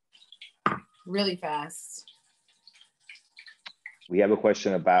 Really fast. We have a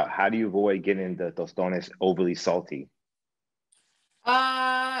question about how do you avoid getting the tostones overly salty?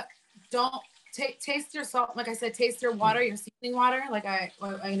 Don't taste your salt. Like I said, taste your water, your seasoning water. Like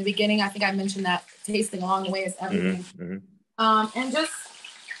in the beginning, I think I mentioned that tasting along the way is everything. And just,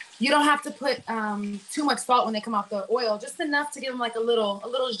 you don't have to put too much salt when they come off the oil, just enough to give them like a little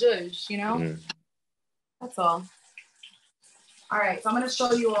zhuzh, you know? That's all. All right, so I'm gonna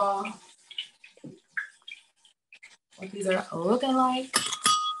show you all what these are looking like.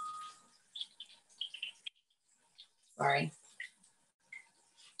 Sorry.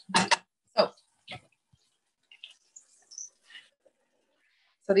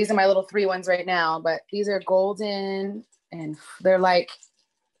 So these are my little 3 ones right now, but these are golden and they're like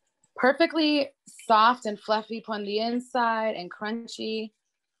perfectly soft and fluffy on the inside and crunchy.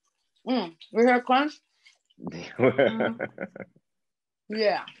 You hear crunch?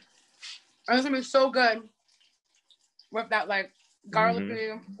 Yeah. And it's gonna be so good with that like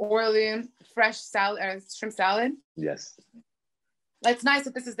garlicky, oily, fresh salad, shrimp salad. Yes. It's nice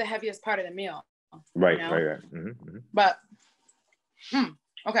that this is the heaviest part of the meal. Right, you know? right. But,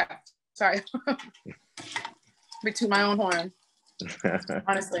 okay, sorry. Me toot my own horn.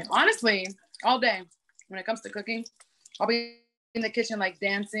 Honestly, all day when it comes to cooking, I'll be in the kitchen like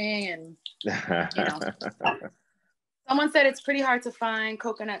dancing and, you know. Someone said it's pretty hard to find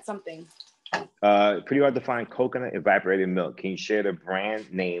coconut something. Pretty hard to find coconut evaporated milk. Can you share the brand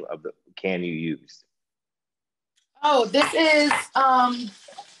name of the can you use? Oh, this is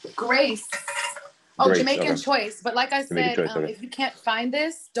Grace. Oh, Grace, Jamaican choice. But like I said, if you can't find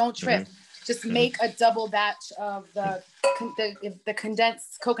this, don't trip. Just make a double batch of the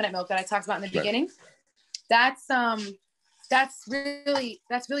condensed coconut milk that I talked about in the beginning. That's really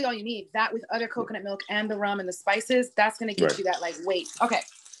all you need. That with other coconut milk and the rum and the spices, that's gonna get you that like weight. Okay.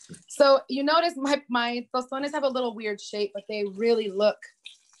 So you notice my tostones have a little weird shape, but they really look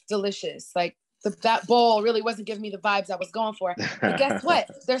delicious. Like that bowl really wasn't giving me the vibes I was going for. But guess what?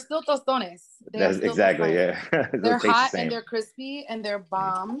 They're still tostones. That's still exactly, tostones. yeah. They're hot and they're crispy and they're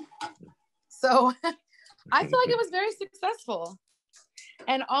bomb. So I feel like it was very successful.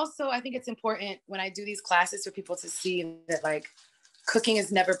 And also, I think it's important when I do these classes for people to see that like cooking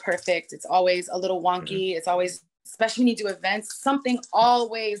is never perfect. It's always a little wonky. It's always, especially when you do events, something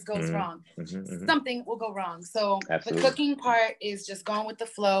always goes wrong. Something will go wrong. So the cooking part is just going with the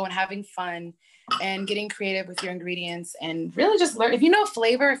flow and having fun and getting creative with your ingredients and really just learn. If you know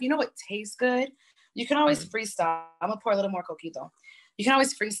flavor, if you know what tastes good, you can always freestyle. I'm gonna pour a little more coquito. You can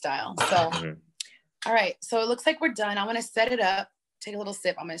always freestyle. So, all right. So it looks like we're done. I'm gonna set it up. Take a little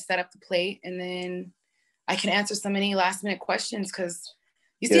sip. I'm gonna set up the plate and then I can answer so many last minute questions because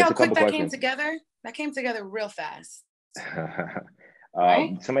you see how quick that came together? That came together real fast.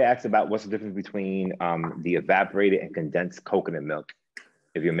 Right? Somebody asked about what's the difference between the evaporated and condensed coconut milk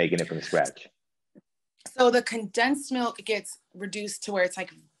if you're making it from scratch. So the condensed milk gets reduced to where it's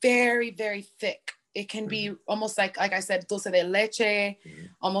like very, very thick. It can be almost like I said, dulce de leche,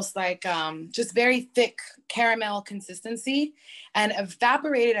 almost like just very thick caramel consistency. And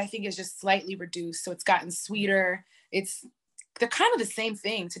evaporated, I think, is just slightly reduced. So it's gotten sweeter. They're kind of the same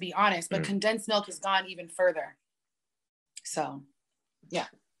thing, to be honest, but condensed milk has gone even further. So, yeah.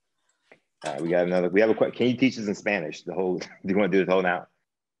 We have a question. Can you teach us in Spanish? Do you want to do this whole now?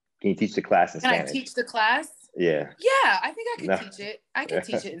 Can you teach the class in Spanish? Can I teach the class? Yeah. Yeah, I think I can teach it. I can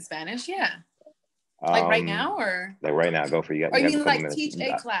teach it in Spanish, yeah. Like right now, or? Like right now, go for it. Or you mean like teach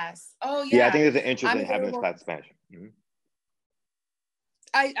a class? Oh, yeah. Yeah, I think there's an interest in having this class in Spanish.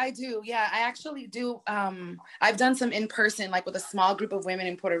 I do, yeah. I actually do. I've done some in-person, like with a small group of women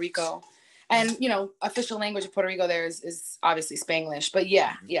in Puerto Rico. And, you know, official language of Puerto Rico there is obviously Spanglish. But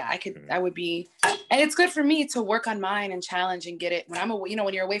yeah, I would be. And it's good for me to work on mine and challenge and get it.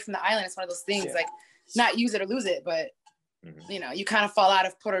 When you're away from the island, it's one of those things like not use it or lose it, but you know, you kind of fall out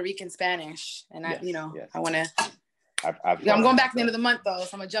of Puerto Rican Spanish. And I want to, I'm going back at the end of the month though. So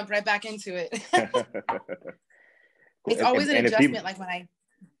I'm gonna jump right back into it. It's always an adjustment. Like when I,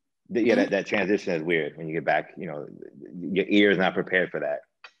 that transition is weird when you get back, you know, your ear is not prepared for that.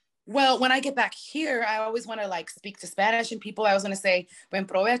 Well, when I get back here, I always want to like speak to Spanish and people. I was going to say buen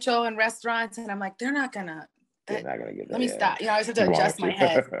provecho in restaurants. And I'm like, they're not going to get that. Let me stop. You know, I always have to adjust my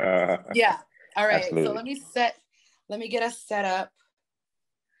head. Yeah. All right. Absolutely. So let me get us set up.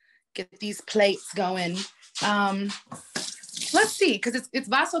 Get these plates going. Let's see, because it's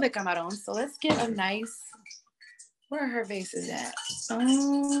vaso de camarón. So let's get a nice, where are her vases at?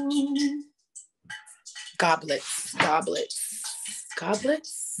 Goblets.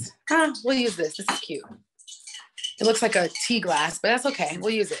 We'll use this. This is cute. It looks like a tea glass, but that's okay.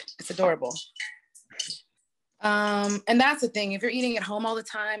 We'll use it. It's adorable. And that's the thing. If you're eating at home all the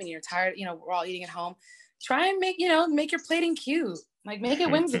time and you're tired, you know, we're all eating at home, try and make your plating cute. Like make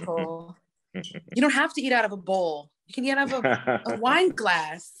it whimsical. You don't have to eat out of a bowl. You can eat out of a wine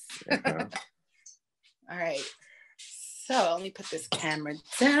glass. All right. So let me put this camera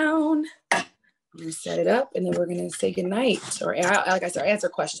down. I'm gonna set it up and then we're gonna say goodnight. Or like I said, answer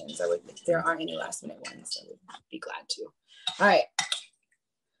questions. If there aren't any last minute ones, I would be glad to. All right.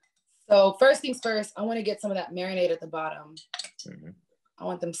 So first things first, I want to get some of that marinade at the bottom. Mm-hmm. I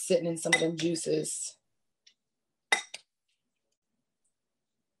want them sitting in some of them juices.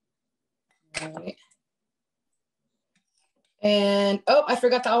 All right. And, oh, I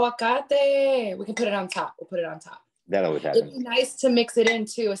forgot the aguacate. We can put it on top. We'll put it on top. That always happens. It'd be nice to mix it in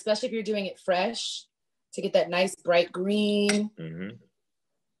too, especially if you're doing it fresh, to get that nice bright green. Mm-hmm.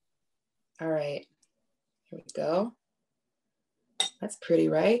 All right. Here we go. That's pretty,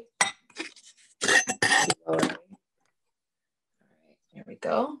 right? All right. Here we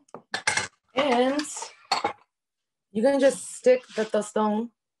go. And you're going to just stick the tostone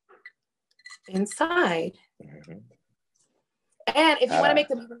inside. Mm-hmm. And if you want to make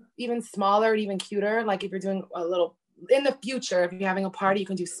them even smaller, even cuter, like if you're doing a little, in the future, if you're having a party, you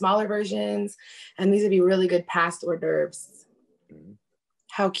can do smaller versions. And these would be really good past hors d'oeuvres. Mm-hmm.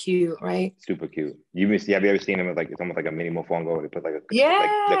 How cute, right? Super cute. Have you ever seen them like, it's almost like a mini mofongo? They put like a, yeah.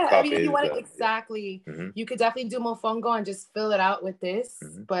 Like the cup if you want it, exactly. Mm-hmm. You could definitely do mofongo and just fill it out with this.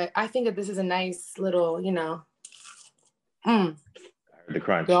 Mm-hmm. But I think that this is a nice little, The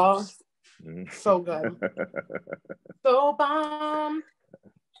crunch. Y'all, so good. So bomb.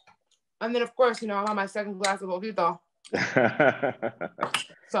 And then, of course, I'm on my second glass of coquito.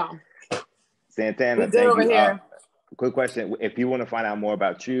 So. Santana, thank you. Here. Quick question. If you want to find out more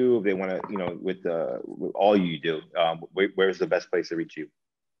about you, if they want to, with all you do, where's the best place to reach you?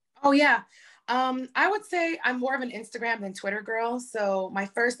 Oh, yeah. I would say I'm more of an Instagram than Twitter girl. So my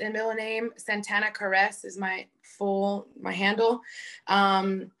first and middle name, Santana Caress, is my handle.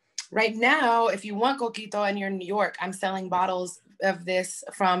 Right now, if you want coquito and you're in New York, I'm selling bottles of this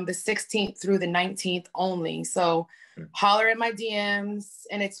from the 16th through the 19th only. So holler at my DMs,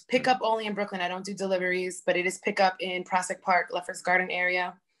 and it's pickup only in Brooklyn. I don't do deliveries, but it is pickup in Prospect Park, Lefferts Garden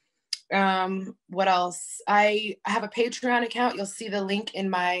area. What else? I have a Patreon account. You'll see the link in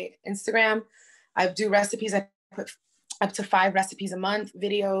my Instagram. I do recipes. I put up to 5 recipes a month,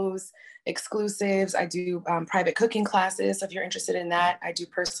 videos, exclusives. I do private cooking classes. So if you're interested in that, I do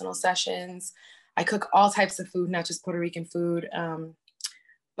personal sessions. I cook all types of food, not just Puerto Rican food.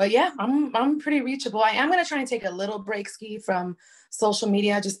 But yeah, I'm pretty reachable. I am going to try and take a little break ski from social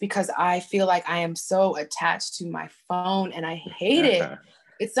media just because I feel like I am so attached to my phone and I hate it.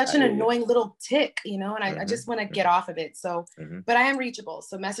 It's such an annoying little tick, and I just want to get off of it. So, but I am reachable.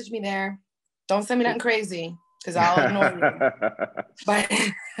 So message me there. Don't send me nothing crazy because I'll ignore you. But,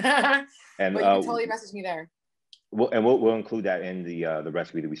 but you can totally message me there. We'll include that in the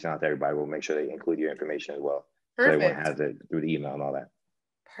recipe that we send out to everybody. We'll make sure they include your information as well. Perfect. So everyone has it through the email and all that.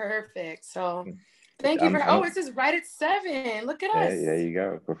 Perfect. So thank you for, it says right at 7. Look at us. There you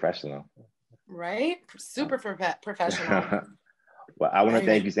go. Professional. Right? Super professional. Well, I want to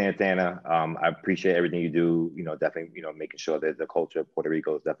thank you, Santana. I appreciate everything you do. Definitely, making sure that the culture of Puerto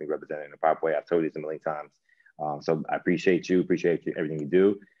Rico is definitely represented in the proper way. I've told you this a million times. So I appreciate everything you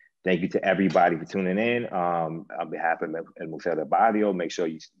do. Thank you to everybody for tuning in. On behalf of El Museo del Barrio, make sure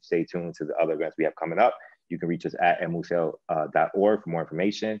you stay tuned to the other events we have coming up. You can reach us at elmuseo.org for more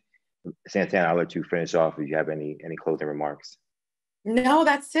information. Santana, I'll let you finish off if you have any closing remarks. No,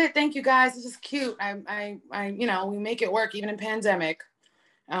 that's it. Thank you, guys. This is cute. We make it work even in pandemic.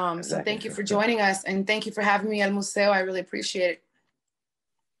 So thank you for joining us, and thank you for having me at El Museo. I really appreciate it.